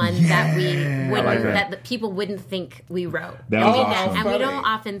the one that we wouldn't, that the people wouldn't think we wrote. That was awesome. And we don't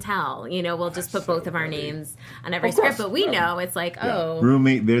often tell. We'll just put both of our names on every script. But we know it's like,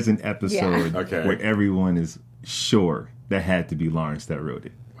 Roommate, there's an episode where everyone is sure that had to be Lawrence that wrote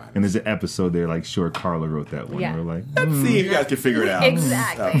it. And there's an episode there, like, sure, Carla wrote that one. Yeah. We're like, let's see if you guys can figure it out.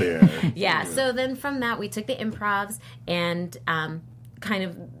 Exactly. Out there. Yeah. So then from that, we took the improvs and kind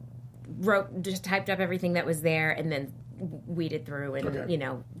of just typed up everything that was there, and then weeded through and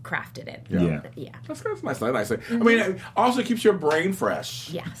crafted it. Yeah. That's nice. Mm-hmm. I mean, also keeps your brain fresh.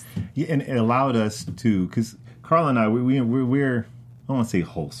 Yes. Yeah, and it allowed us to, because Carla and I, we're I don't want to say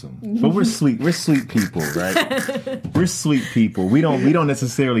wholesome, but we're sweet people, right? We're sweet people. We don't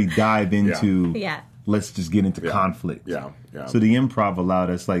necessarily dive into let's just get into conflict. Yeah. So the improv allowed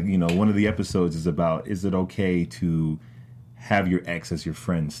us, like, one of the episodes is about, is it okay to have your ex as your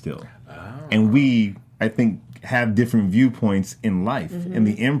friend still? Oh. And we, I think, have different viewpoints in life. Mm-hmm. And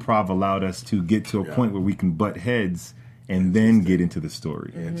the improv allowed us to get to a point where we can butt heads and then get into the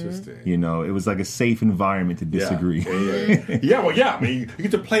story. Interesting. It was like a safe environment to disagree. Yeah. I mean, you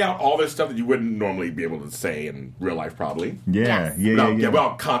get to play out all this stuff that you wouldn't normally be able to say in real life, probably. Yeah. Well,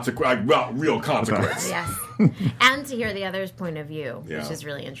 real consequence. Yes. And to hear the other's point of view, which is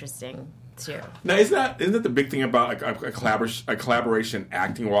really interesting, too. Now, isn't that the big thing about a collaboration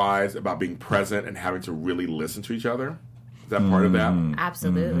acting-wise, about being present and having to really listen to each other? Is that part of that?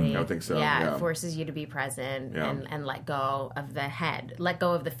 Absolutely. I think so. Yeah, it forces you to be present and let go of the head, let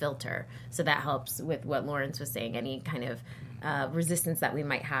go of the filter. So that helps with what Lawrence was saying, any kind of resistance that we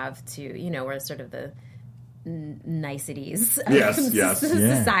might have to, or sort of the niceties of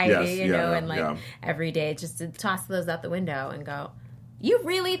society, and every day just to toss those out the window and go, you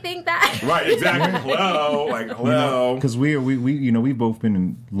really think that? Right, exactly. Hello. Because we've both been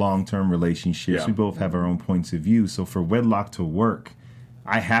in long-term relationships. Yeah. We both have our own points of view. So for wedlock to work,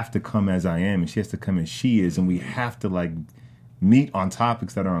 I have to come as I am, and she has to come as she is, and we have to meet on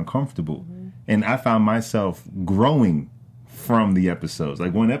topics that are uncomfortable. Mm-hmm. And I found myself growing from the episodes.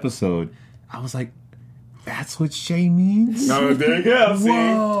 Like one episode, I was like, that's what Shay means? No, there you go.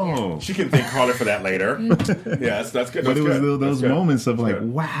 Whoa. See? She can thank Carla for that later. Yes, that's good. But it was those moments of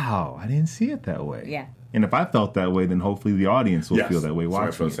wow, I didn't see it that way. Yeah. And if I felt that way, then hopefully the audience will feel that way watching.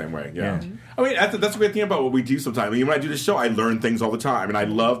 I feel the same way, yeah. I mean, that's a great thing about what we do sometimes. I mean, when I do this show, I learn things all the time. And I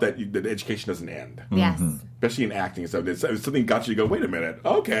love that education doesn't end. Yes. Especially in acting and stuff. If something got you to go, wait a minute.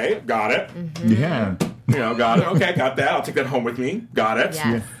 Okay, got it. Mm-hmm. Yeah. Got it. Okay, got that. I'll take that home with me. Got it.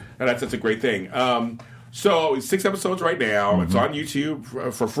 Yes. And that's a great thing. So, 6 episodes right now. Mm-hmm. It's on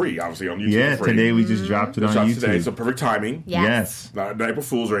YouTube for free, obviously, on YouTube Yeah, for free. today we just dropped it on YouTube. Today, so perfect timing. Yes. Not April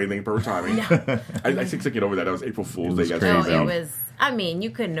Fool's or anything, perfect timing. I think to get over that. That was April Fool's Day. It was, you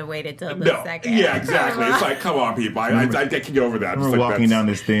couldn't have waited till the second. Yeah, exactly. It's like, come on, people. I can get over that. I remember walking down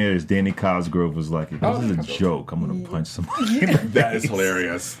the stairs, Danny Cosgrove was like, this is a joke. I'm going to punch somebody. That is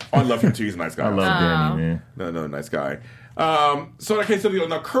hilarious. I love him, too. He's a nice guy. I love Danny, man. No, nice guy. So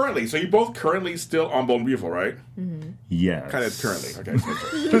now currently, so you both currently still on Bold and Beautiful, right? Mm-hmm. Yeah. Kind of currently. Okay.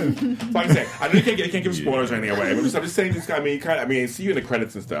 So like I say, I know you can't give spoilers or anything away, but I'm just saying this guy. I see you in the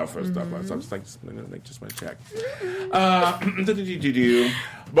credits and stuff or stuff. So I'm just like, just want to check.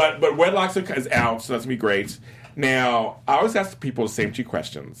 But Wedlock is out, so that's gonna be great. Now, I always ask people the same 2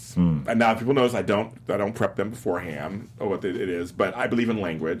 questions, and now people notice I don't prep them beforehand or what it is, but I believe in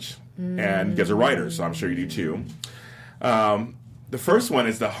language, and you guys are writers, so I'm sure you do too. The first one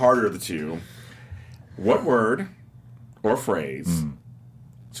is the harder of the 2. What word or phrase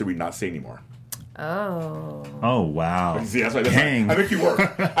should we not say anymore? Oh, wow. See, that's why Dang. I make you work.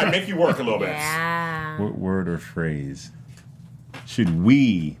 I make you work a little bit. Yeah. What word or phrase should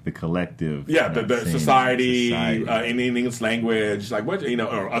we, the collective, the society, in English language, like what,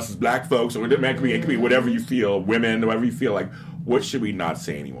 or us as black folks, or it could be whatever you feel, women, whatever you feel like, what should we not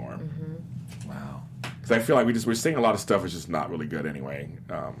say anymore? Wow. Because I feel like we're saying a lot of stuff is just not really good anyway,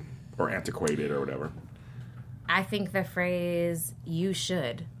 or antiquated or whatever. I think the phrase "you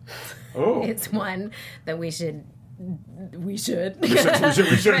should" Oh. it's one that we should. We should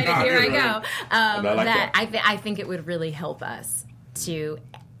right, not. here I go. I like that. I think it would really help us to,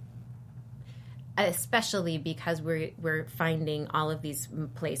 especially because we're finding all of these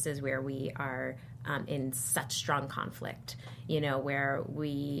places where we are in such strong conflict. Where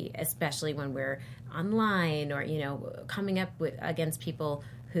we, especially when we're online or coming up against people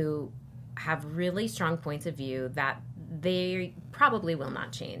who have really strong points of view that they probably will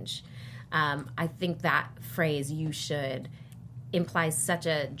not change. I think that phrase "you should" implies such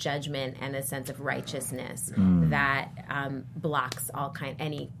a judgment and a sense of righteousness that blocks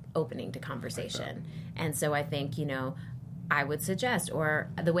any opening to conversation. And so I think I would suggest, or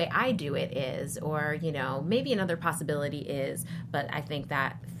the way I do it is, or maybe another possibility is, but I think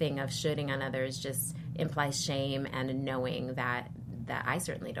that thing of shoulding on others just implies shame and a knowing that I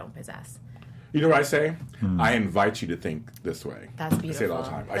certainly don't possess. You know what I say? I invite you to think this way. That's beautiful. I say it all the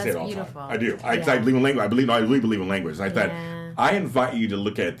time. That's say it all beautiful. the time. I do. I Yeah. believe in language. I really believe in language. And I thought, Yeah. I invite you to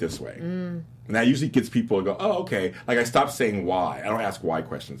look at it this way. And that usually gets people to go, oh, okay. Like I stopped saying why. I don't ask why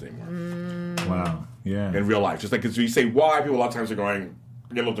questions anymore. Wow. Yeah. In real life. Just like, because you say why, people a lot of times are going,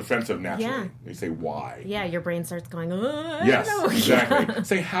 get a little defensive naturally. Yeah. You say why. Yeah, your brain starts going, I Yes, don't know. exactly.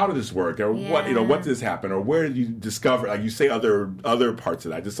 Say, how did this work, or what did this happen, or where did you discover? Like you say, other parts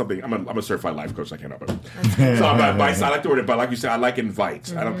of that. Just something. I'm a certified life coach. So I can't help it. So I like the word, but like you said, I like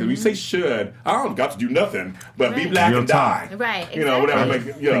invite. I don't. Because we say should. I don't got to do nothing, but be Right. black Real and die. Right, exactly. Whatever. Like,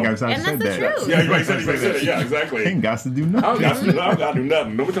 I think I've And said that's the that. truth. yeah, you might say it. Yeah, exactly. Ain't got to do I don't nothing. got to do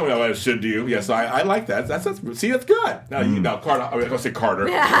nothing. Nobody tell me what I should do. Yes, I like that. That's see, that's good. Now, Carter. I was gonna say Carter.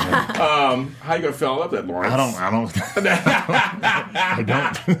 How you gonna follow up that, Lawrence? I don't.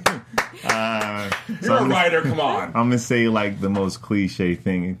 You're a writer. Come on. I'm gonna say like the most cliche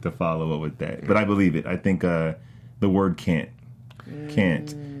thing to follow up with that, but I believe it. I think the word can't,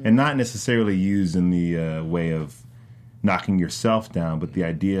 and not necessarily used in the way of knocking yourself down, but the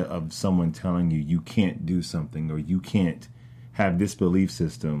idea of someone telling you can't do something or you can't have this belief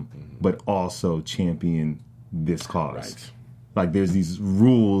system, but also champion this cause. Right. Like there's these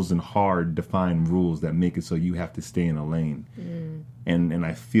rules and hard defined rules that make it so you have to stay in a lane. And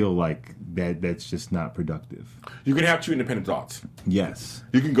I feel like that's just not productive. You can have two independent thoughts. Yes.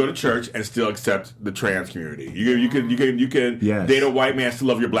 You can go to church and still accept the trans community. You can Yes. date a white man, still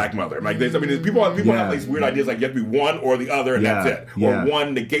love your black mother. Like there's people have these weird ideas like you have to be one or the other, and Yeah. that's it. Yeah. Or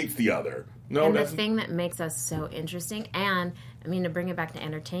one negates the other. No, And the that's thing that makes us so interesting, and I mean to bring it back to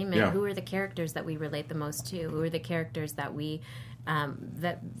entertainment, Yeah. who are the characters that we relate the most to? Who are the characters that we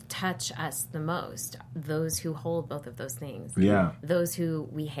that touch us the most? Those who hold both of those things. Yeah. Those who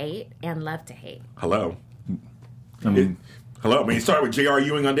we hate and love to hate. hello. I mean, Hello. I mean, you started with J.R.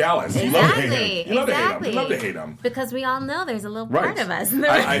 Ewing on Dallas. You love to hate Exactly. him. You love to hate him. Exactly. You love to hate him. Because we all know there's a little Right. part of us.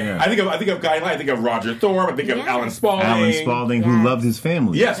 I think of Guy Light. I think of Roger Thorpe. I think of Yes. Alan Spalding. Alan Spalding, who Yes. loved his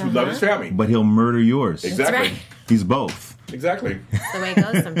family. Yes, who loved his family. But he'll murder yours. Exactly. right. He's both. Exactly. That's the way it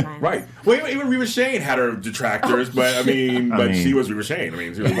goes sometimes. Right. Well, even Reva Shane had her detractors, but I mean, she was Reva Shane. I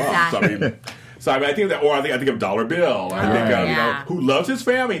mean, she was mom. So I think of that, or I think of Dollar Bill. I think of yeah. who loves his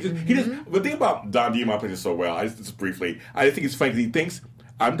family. He just. The thing about Don Diamont plays it so well. Just briefly, I think it's funny because he thinks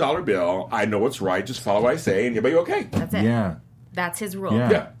I'm Dollar Bill. I know what's right. Just follow what I say, and you'll be okay. That's it. Yeah. That's his rule.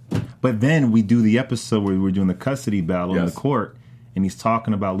 Yeah. Yeah. But then we do the episode where we're doing the custody battle in Yes. the court, and he's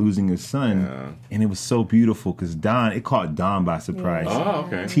talking about losing his son, and it was so beautiful because it caught Don by surprise. Oh,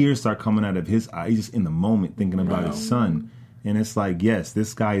 okay. Tears start coming out of his eyes. He's just in the moment thinking about his son. And it's like, yes,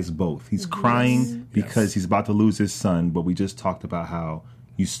 this guy is both. He's crying because he's about to lose his son, but we just talked about how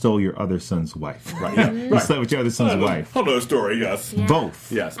you stole your other son's wife. Right. Yeah. You slept with your other son's wife. Hello, story. Yes. Yeah.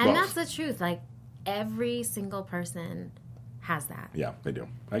 Both. Yes. And both. that's the truth. Like, every single person has that. Yeah, they do.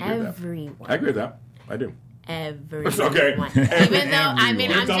 I agree with that. Everyone. I agree with that. I do. Everyone. Okay. Even though, I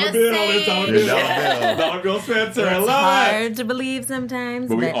mean, I'm Dollar just Bill, saying. Dollar Bill. Dollar Bill Spencer. I It's love it. hard to believe sometimes,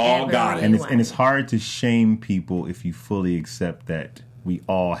 But we all got it. And it's hard to shame people if you fully accept that we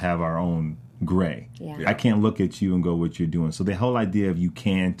all have our own gray. Yeah. Yeah. I can't look at you and go what you're doing. So the whole idea of you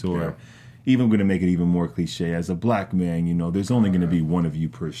can't, or even going to make it even more cliche, as a black man, there's only going to be one of you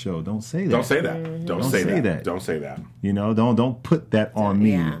per show. Don't say that. Don't say that. Don't say that. Don't say that. Don't put that on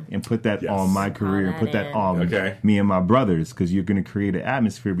me Yeah. and put that Yes. on my career, that put that in. on Okay. me and my brothers, because you're going to create an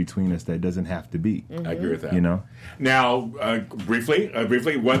atmosphere between us that doesn't have to be. I agree with that. Now,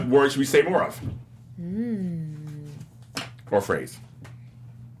 briefly, what word should we say more of? Or phrase?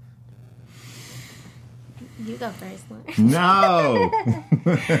 You go first, Lauren. no.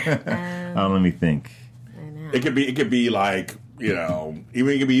 Let me think. I know. It could be like You know,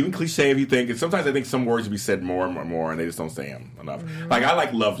 it can be even cliche if you think. And sometimes I think some words should be said more and more, and they just don't say them enough. Like I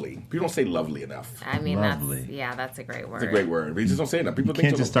like lovely. People don't say lovely enough. I mean, Lovely. that's a great word. It's a great word. But you just don't say it enough. People You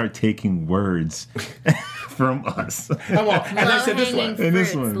can't just start taking words from us. Well, and I said this one. And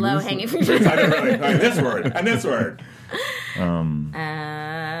this one. Low hanging fruits. Really, like this word and this word.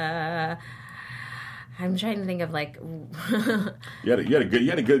 I'm trying to think of like. You had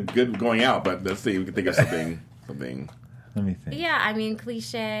a good going out, but let's see if we can think of something. Let me think. Yeah, I mean,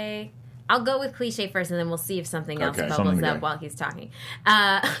 cliche. I'll go with cliche first, and then we'll see if something else bubbles Something up good. while he's talking.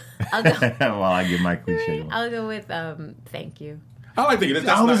 I'll go. While I get my cliche one. I'll go with thank you. I like thinking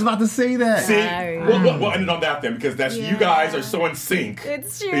I was about to say that. See, Sorry. we'll end it on that then because that's you guys are so in sync.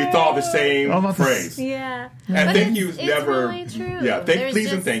 It's true. You thought the same I'm about to phrase. Yeah. And But thank you is it's never. really true. Yeah, There's please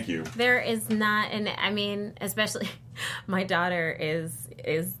and just- thank you. There is not, and I mean, especially my daughter is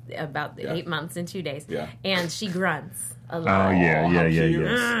about 8 months and 2 days, Yeah. and she grunts a Oh, lot. yeah.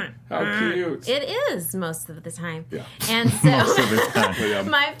 How cute. It is most of the time. Yeah. And so Most of the time. Yeah.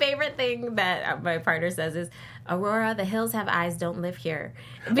 my favorite thing that my partner says is, Aurora, the hills have eyes, don't live here.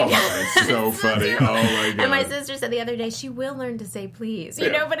 Oh, that's so funny. Oh my god. And my sister said the other day she will learn to say please, you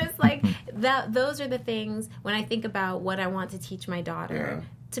Yeah. know. But it's like those are the things when I think about what I want to teach my daughter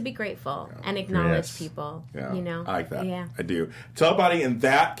to be grateful and acknowledge Yes. people. Yeah, You know, I like that. Yeah. I do. Tell everybody in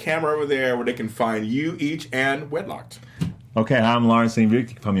that camera over there where they can find you each and Wedlocked. Okay, I'm Lawrence St. Vic.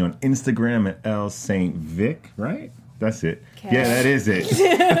 You can find me on Instagram at L St. Vic, right? That's it. Okay. Yeah, that is it.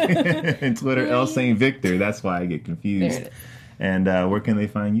 And Twitter, L St. Victor. That's why I get confused. There it is. And where can they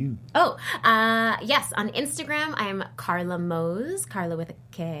find you? Oh, yes. On Instagram, I am Carla Mose, Carla with a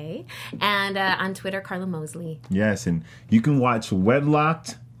K, and on Twitter, Carla Mosley. Yes, and you can watch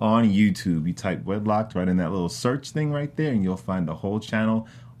Wedlocked on YouTube. You type Wedlocked right in that little search thing right there, and you'll find the whole channel.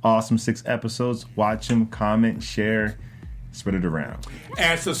 Awesome 6 episodes. Watch them, comment, share, spread it around.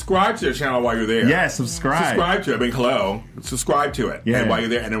 And subscribe to their channel while you're there. Yeah, subscribe. Subscribe to it. I mean, hello. Subscribe to it. Yeah. And while you're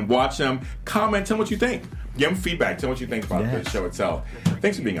there, and then watch them, comment, tell them what you think. Give them feedback. Tell them what you think about Yeah. the show itself.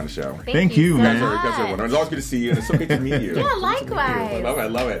 Thanks for being on the show. Thank you, so man. much. That's everyone. It's always good to see you, and it's so good to meet you. Yeah, I likewise. love it. I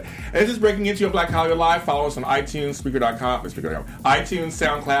love it. And this is Breaking Into on Black Hollywood Live. Follow us on iTunes, iTunes,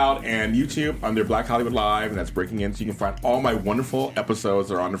 SoundCloud, and YouTube under Black Hollywood Live. And that's Breaking Into. You can find all my wonderful episodes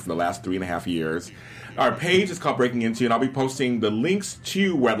that are on there for the last 3.5 years. Our page is called Breaking Into, and I'll be posting the links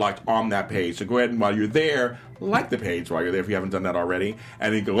to Wedlocked on that page. So go ahead and while you're there, like the page while you're there if you haven't done that already.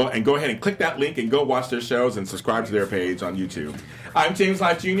 And then go ahead and click that link and go watch their shows and subscribe to their page on YouTube. I'm James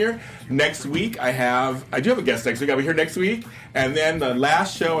Life Jr. Next week, I do have a guest next week. I'll be here next week. And then the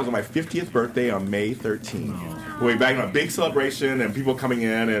last show is on my 50th birthday on May 13th. We'll be back on a big celebration and people coming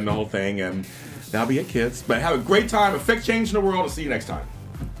in and the whole thing. And that'll be it, kids. But have a great time. Affect change in the world. I'll see you next time.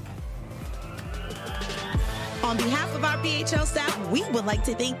 On behalf of our BHL staff, we would like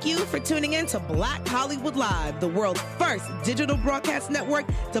to thank you for tuning in to Black Hollywood Live, the world's first digital broadcast network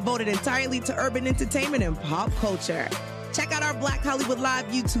devoted entirely to urban entertainment and pop culture. Check out our Black Hollywood Live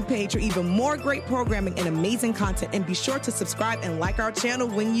YouTube page for even more great programming and amazing content, and be sure to subscribe and like our channel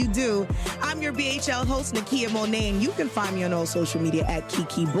when you do. I'm your BHL host, Nakia Monet, and you can find me on all social media at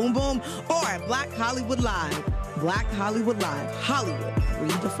Kiki Boom Boom or at Black Hollywood Live. Black Hollywood Live, Hollywood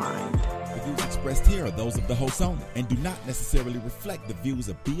redefined. The views expressed here are those of the host only and do not necessarily reflect the views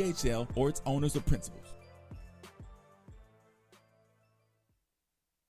of BHL or its owners or principals.